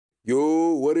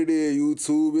Yo, what it is,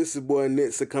 YouTube? It's your boy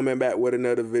Nitsa coming back with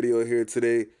another video here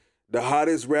today. The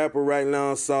hottest rapper right now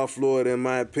in South Florida, in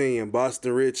my opinion,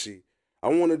 BostonRichey. I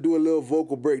want to do a little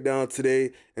vocal breakdown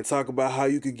today and talk about how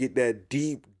you could get that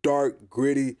deep, dark,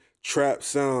 gritty trap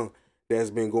sound that's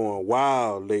been going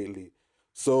wild lately.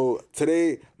 So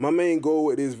today, my main goal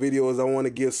with this video is I want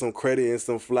to give some credit and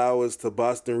some flowers to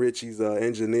BostonRichey's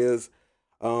engineers.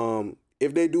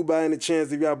 If they do by any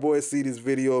chance, if y'all boys see this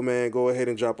video, man, go ahead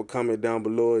and drop a comment down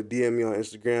below or DM me on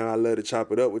Instagram. I love to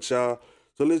chop it up with y'all.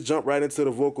 So let's jump right into the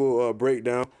vocal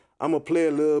breakdown. I'm going to play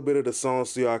a little bit of the song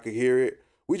so y'all can hear it.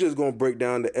 We just going to break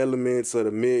down the elements of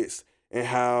the mix and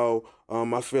how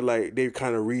I feel like they're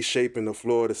kind of reshaping the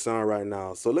flow of the sound right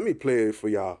now. So let me play it for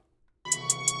y'all.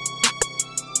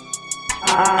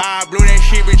 I blew that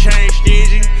shit, but changed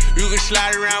stingy. You can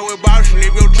slide around with Boston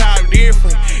if your top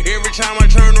different. Every time I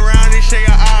turn around, they say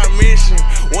I'm missing.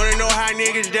 Wanna know how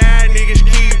niggas die, niggas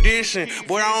keep dissing.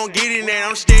 But I don't get in that,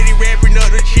 I'm steady wrapping up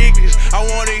the chickens. I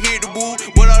wanna hit the booth,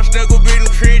 but I'm stuck up in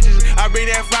them trenches. I been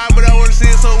that five, but I wanna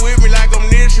sit so with me like I'm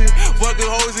missing.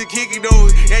 Fucking hoes and kicking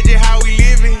those, that's just how we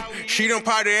living. She done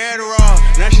popped the Adderall,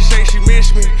 now she say she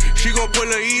miss me. She gon' pull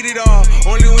her, eat it all,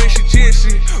 only when she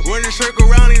tipsy. Run the circle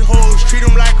around these hoes, treat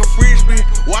them like a frisbee.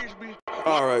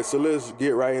 All right, so let's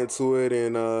get right into it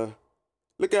and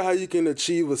look at how you can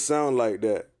achieve a sound like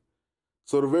that.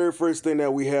 So the very first thing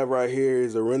that we have right here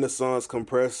is a Renaissance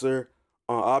compressor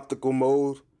on optical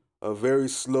mode, a very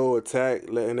slow attack,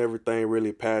 letting everything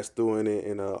really pass through in it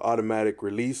in an automatic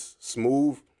release,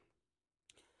 smooth.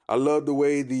 I love the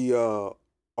way the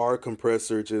R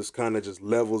compressor just kind of just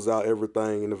levels out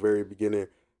everything in the very beginning,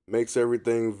 makes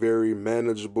everything very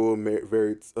manageable,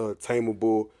 very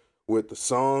tameable with the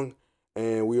song.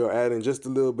 And we are adding just a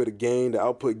little bit of gain. The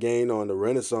output gain on the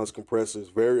Renaissance compressor is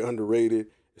very underrated.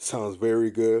 It sounds very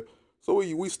good. So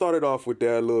we started off with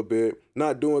that a little bit,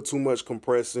 not doing too much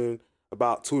compressing,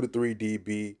 about 2 to 3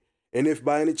 dB. And if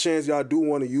by any chance y'all do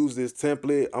want to use this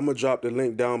template, I'm going to drop the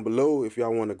link down below. If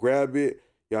y'all want to grab it,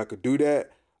 y'all could do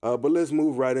that. But let's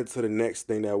move right into the next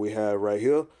thing that we have right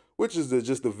here, which is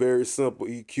just a very simple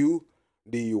EQ.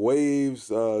 The Waves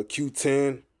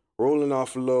Q10. Rolling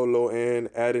off a low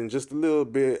end, adding just a little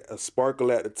bit of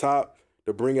sparkle at the top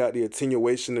to bring out the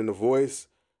attenuation in the voice.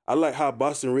 I like how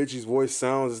BostonRichey's voice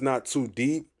sounds. It's not too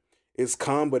deep. It's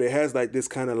calm, but it has like this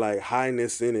kind of like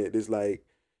highness in it. There's like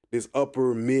this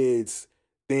upper mids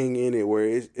thing in it where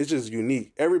it's just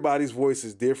unique. Everybody's voice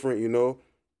is different, you know.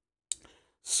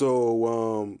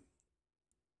 So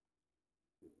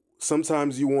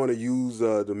sometimes you want to use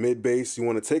the mid bass. You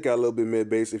want to take out a little bit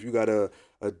mid bass if you got a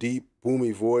deep,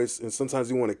 boomy voice. And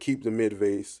sometimes you want to keep the mid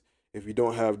bass if you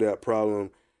don't have that problem.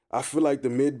 I feel like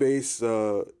the mid bass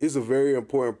is a very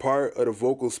important part of the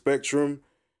vocal spectrum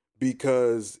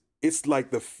because it's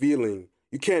like the feeling.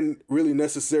 You can't really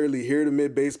necessarily hear the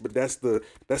mid bass, but that's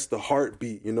the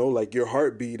heartbeat, you know? Like your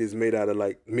heartbeat is made out of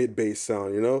like mid bass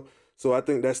sound, you know? So I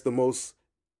think that's the most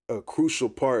crucial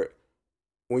part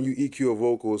when you EQ a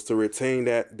vocal, is to retain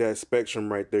that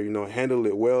spectrum right there, you know, handle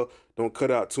it well. Don't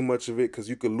cut out too much of it because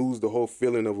you could lose the whole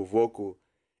feeling of a vocal.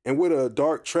 And with a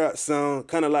dark trap sound,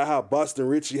 kind of like how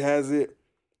BostonRichey has it,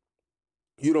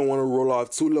 you don't want to roll off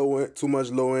too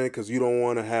much low end because you don't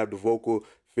want to have the vocal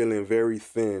feeling very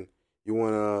thin. You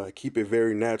want to keep it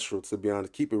very natural, to be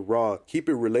honest. Keep it raw, keep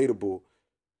it relatable.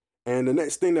 And the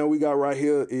next thing that we got right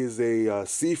here is a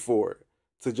C4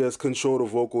 to just control the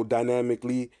vocal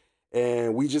dynamically.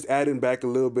 And we just adding back a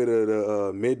little bit of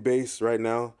the mid bass right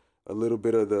now, a little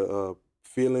bit of the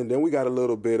feeling. Then we got a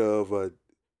little bit of a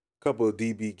couple of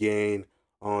dB gain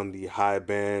on the high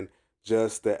band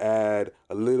just to add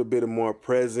a little bit of more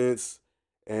presence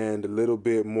and a little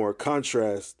bit more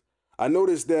contrast. I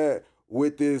noticed that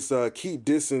with this Keep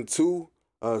Dissing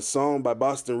 2 song by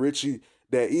BostonRichey,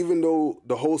 that even though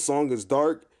the whole song is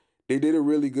dark, they did a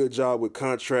really good job with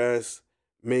contrast,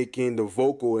 making the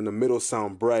vocal in the middle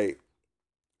sound bright.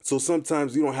 So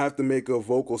sometimes you don't have to make a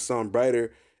vocal sound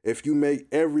brighter if you make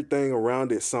everything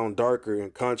around it sound darker in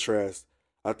contrast.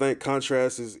 I think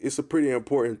contrast it's a pretty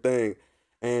important thing.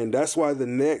 And that's why the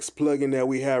next plugin that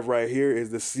we have right here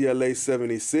is the CLA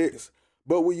 76,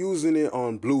 but we're using it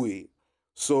on Bluey.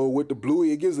 So with the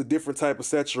Bluey, it gives a different type of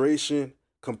saturation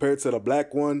compared to the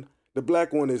black one. The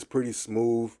black one is pretty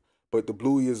smooth, but the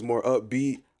Bluey is more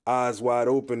upbeat, eyes wide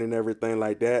open and everything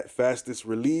like that. Fastest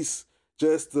release,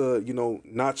 just to, you know,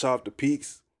 notch off the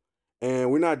peaks.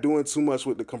 And we're not doing too much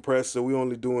with the compressor. We're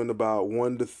only doing about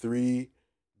 1 to 3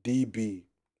 dB.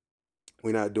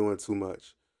 We're not doing too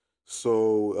much.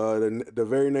 So the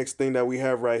very next thing that we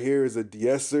have right here is a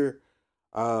de-esser.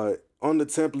 on the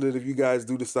template, if you guys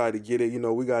do decide to get it, you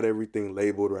know, we got everything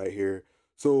labeled right here.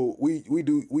 So we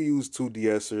use 2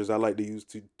 de-essers. I like to use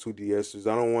two de-essers.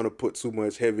 I don't want to put too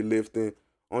much heavy lifting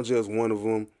on just one of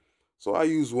them. So I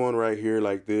use one right here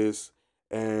like this.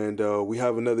 And we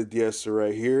have another de-esser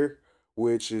right here,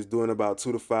 which is doing about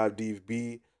 2 to 5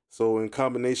 dB. So in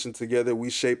combination together, we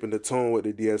shaping the tone with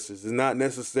the de-essers. It's not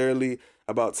necessarily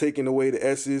about taking away the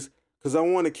S's, because I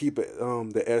want to keep it,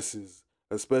 the S's,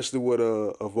 especially with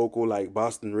a vocal like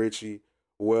RealBostonRichey,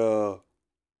 where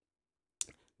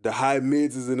the high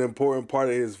mids is an important part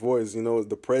of his voice. You know,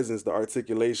 the presence, the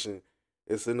articulation.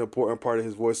 It's an important part of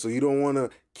his voice. So you don't want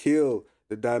to kill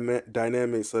the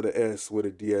dynamics of the S with a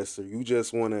de-esser. You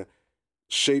just want to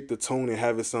shape the tone and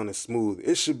have it sounding smooth.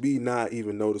 It should be not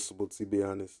even noticeable, to be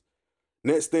honest.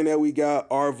 Next thing that we got,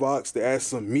 RVox to add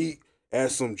some meat,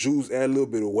 add some juice, add a little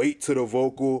bit of weight to the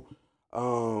vocal.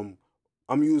 I'm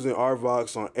using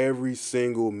RVox on every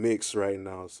single mix right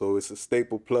now. So it's a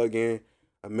staple plugin,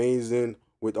 amazing.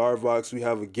 With RVox, we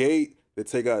have a gate to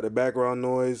take out the background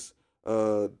noise,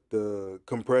 the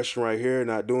compression right here,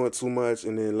 not doing too much,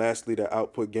 and then lastly, the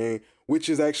output gain, which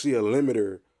is actually a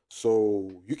limiter.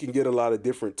 So you can get a lot of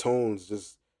different tones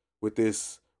just with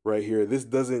this right here. This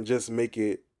doesn't just make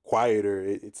it quieter.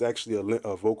 It's actually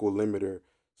a vocal limiter.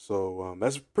 So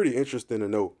that's pretty interesting to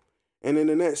know. And then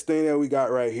the next thing that we got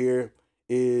right here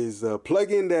is a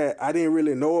plugin that I didn't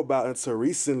really know about until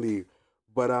recently,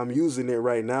 but I'm using it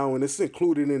right now, and it's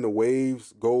included in the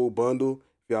Waves Gold bundle.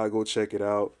 If y'all go check it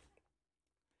out.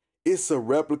 It's a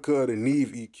replica of the Neve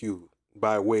EQ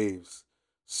by Waves.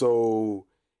 So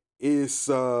it's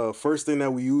first thing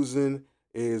that we're using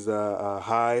is a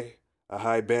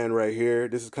high band right here.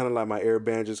 This is kind of like my air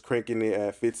band, just cranking it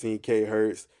at 15K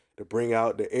hertz to bring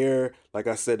out the air. Like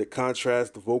I said, the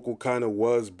contrast, the vocal kind of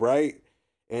was bright,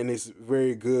 and it's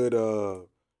very good.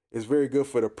 It's very good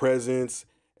for the presence.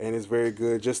 And it's very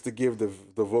good just to give the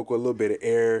vocal a little bit of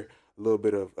air, a little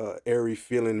bit of airy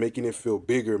feeling, making it feel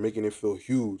bigger, making it feel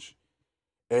huge.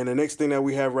 And the next thing that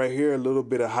we have right here, a little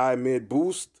bit of high mid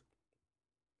boost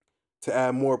to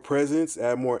add more presence,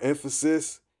 add more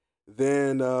emphasis.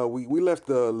 Then we left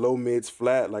the low mids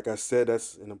flat. Like I said,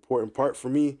 that's an important part for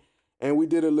me. And we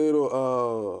did a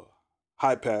little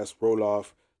high pass roll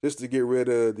off just to get rid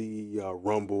of the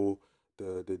rumble,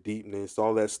 the deepness,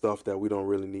 all that stuff that we don't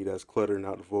really need as cluttering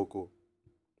out the vocal.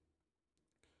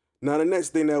 Now the next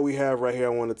thing that we have right here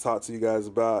I want to talk to you guys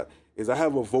about is I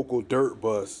have a vocal dirt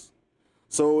bus.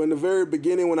 So in the very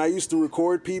beginning when I used to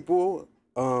record people,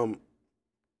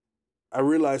 I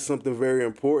realized something very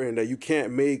important, that you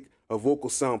can't make a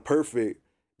vocal sound perfect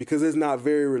because it's not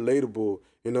very relatable.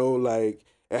 You know, like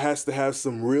it has to have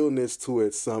some realness to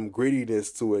it, some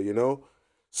grittiness to it, you know?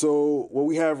 So what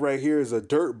we have right here is a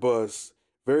dirt bus.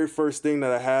 Very first thing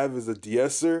that I have is a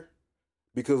de-esser,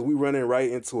 because we running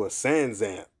right into a Sans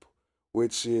amp,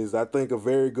 which is, I think, a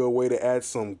very good way to add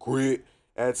some grit,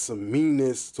 add some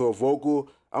meanness to a vocal.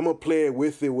 I'm going to play it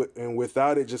with it and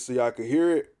without it just so y'all can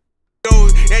hear it.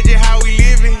 That's just how we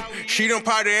living. She done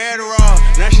popped the Adderall.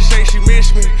 Now she say she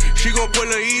miss me. She gon' pull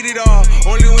her, eat it all.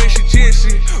 Only when she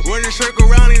tipsy. Run the circle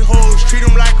around these hoes. Treat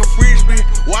them like a frisbee.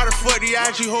 Why the fuck the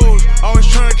IG hoes always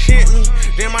trying to tempt me?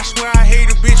 Damn, I swear I hate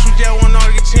a bitch who just want all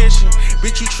the attention.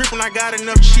 Bitch, you trippin', I got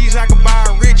enough cheese, I could buy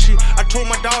a Richie. I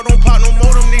told my dog don't pop no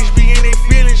more, them niggas be in their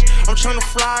feelings. I'm trying to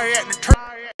fly at the turn.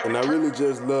 And I really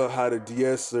just love how the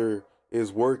de-esser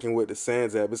is working with the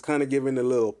Sans app. It's kind of giving a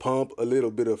little pump, a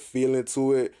little bit of feeling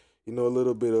to it, you know, a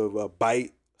little bit of a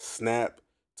bite, snap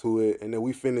to it. And then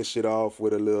we finish it off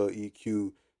with a little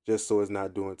EQ just so it's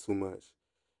not doing too much.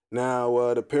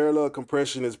 Now, the parallel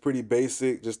compression is pretty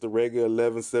basic, just the regular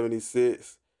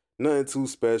 1176, nothing too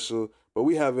special, but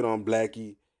we have it on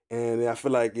Blackie, and I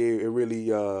feel like it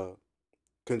really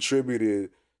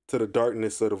contributed to the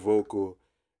darkness of the vocal.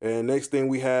 And next thing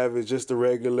we have is just a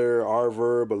regular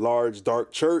R-verb, a large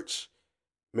dark church,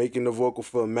 making the vocal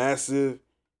feel massive,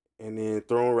 and then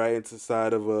thrown right into the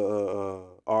side of a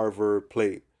R-verb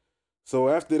plate. So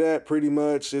after that, pretty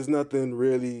much, there's nothing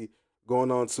really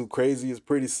going on too crazy. It's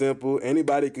pretty simple.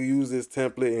 Anybody can use this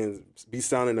template and be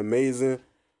sounding amazing.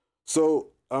 So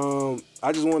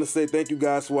I just want to say thank you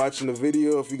guys for watching the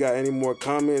video. If you got any more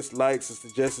comments, likes, and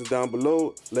suggestions down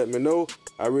below, let me know.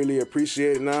 I really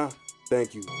appreciate it now.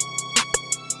 Thank you.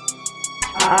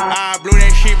 I blew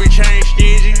that shit, but chain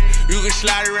stingy. You can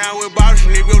slide around with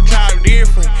Boston if your top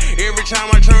different. Every time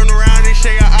I turn around, they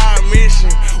say I'm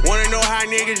missing. Wanna know how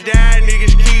niggas die,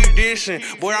 niggas keep dissing.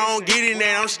 But I don't get in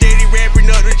that, I'm steady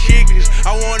wrapping up the chickens.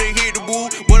 I wanna hit the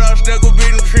boo, but I'm stuck up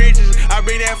in the trenches. I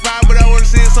been at 5, but I wanna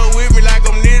sit so with me like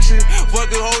I'm missing.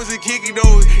 Fucking hoes and kicking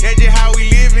those, that's just how we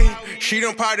living. She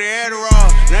done popped the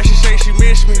Adderall, now she say she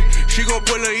miss me. She gon'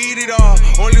 pull her eat it all,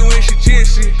 only when she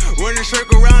tipsy. Run the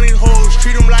circle around these hoes,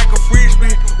 treat them like a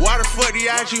frisbee. Why the fuck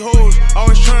the IG hoes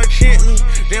always tryna tempt me?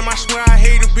 Damn, I swear I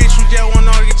hate a bitch who just want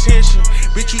all the attention.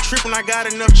 Bitch, you trippin', I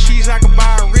got enough cheese, I could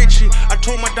buy a Richie. I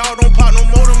told my dog don't pop no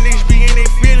more, them niggas be in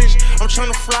they feelings. I'm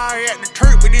tryna fly her at the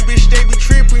Turk, but this bitch stay be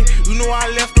trippin'. You know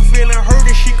I left her feeling hurt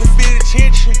and she could feel the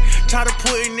tension. Tired of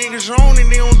putting niggas on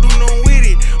and they don't do nothing with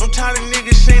it. I'm tired of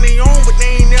niggas saying they own, but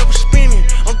they ain't never spinning.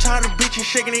 I'm tired of bitches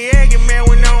shaking their egg and mad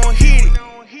when I don't hit it.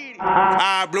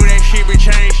 I blew that shit, bitch,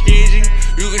 I ain't stingy.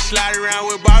 You can slide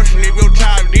around with Boston if your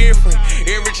top different.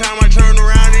 Every time I turn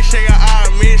around, they say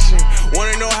I'm missing.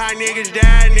 Wanna know how niggas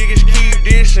die, niggas keep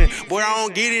dissing. But I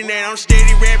don't get in that, I'm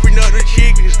steady wrapping up the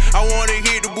chickens. I wanna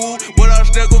hit the boo, but I'm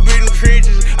stuck up in them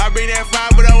trenches. I been at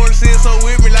 5, but I wanna sit so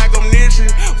with me like I'm missing.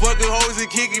 Fucking hoes and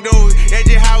kicking those, that's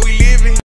just how we living.